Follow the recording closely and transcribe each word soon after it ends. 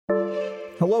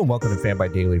Hello and welcome to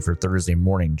Fanbyte Daily for Thursday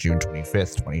morning, June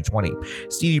 25th, 2020.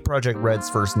 CD Projekt Red's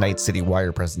first Night City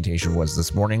Wire presentation was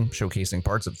this morning, showcasing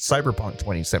parts of Cyberpunk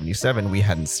 2077 we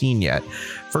hadn't seen yet.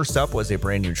 First up was a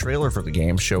brand new trailer for the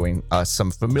game showing us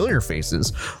some familiar faces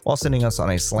while sending us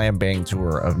on a slam-bang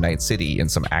tour of Night City in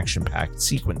some action-packed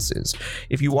sequences.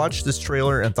 If you watched this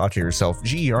trailer and thought to yourself,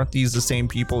 gee, aren't these the same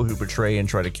people who betray and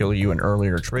try to kill you in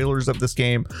earlier trailers of this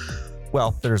game?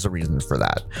 Well, there's a reason for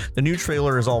that. The new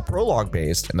trailer is all prologue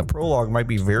based, and the prologue might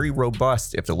be very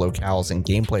robust if the locales and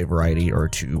gameplay variety are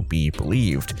to be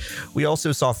believed. We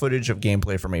also saw footage of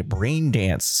gameplay from a brain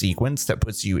dance sequence that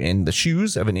puts you in the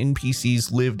shoes of an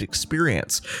NPC's lived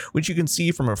experience, which you can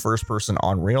see from a first-person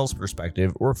on-rails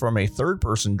perspective or from a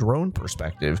third-person drone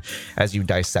perspective as you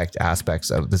dissect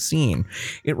aspects of the scene.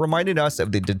 It reminded us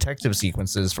of the detective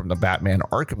sequences from the Batman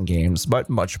Arkham games, but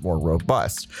much more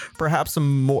robust. Perhaps the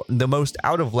most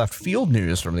out of left field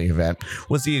news from the event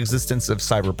was the existence of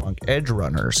Cyberpunk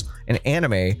Edgerunners, an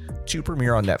anime to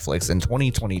premiere on Netflix in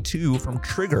 2022 from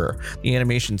Trigger, the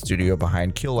animation studio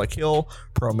behind Kill la Kill,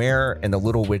 Promare, and the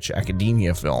Little Witch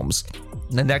Academia films.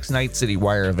 The next Night City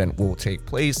Wire event will take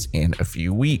place in a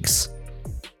few weeks.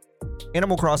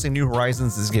 Animal Crossing New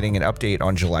Horizons is getting an update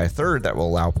on July 3rd that will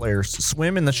allow players to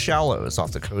swim in the shallows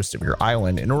off the coast of your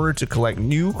island in order to collect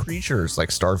new creatures like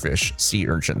starfish, sea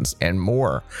urchins, and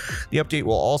more. The update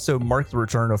will also mark the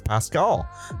return of Pascal,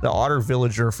 the otter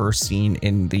villager first seen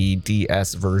in the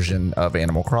DS version of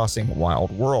Animal Crossing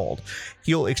Wild World.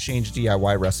 He'll exchange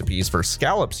DIY recipes for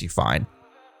scallops you find.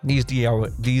 These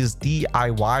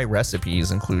DIY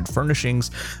recipes include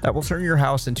furnishings that will turn your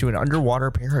house into an underwater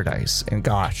paradise, and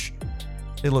gosh,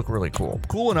 they look really cool.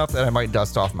 Cool enough that I might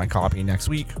dust off my copy next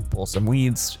week, pull some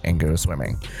weeds, and go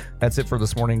swimming. That's it for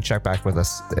this morning. Check back with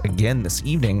us again this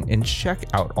evening and check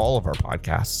out all of our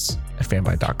podcasts at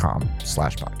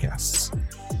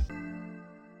fanbyte.com/podcasts.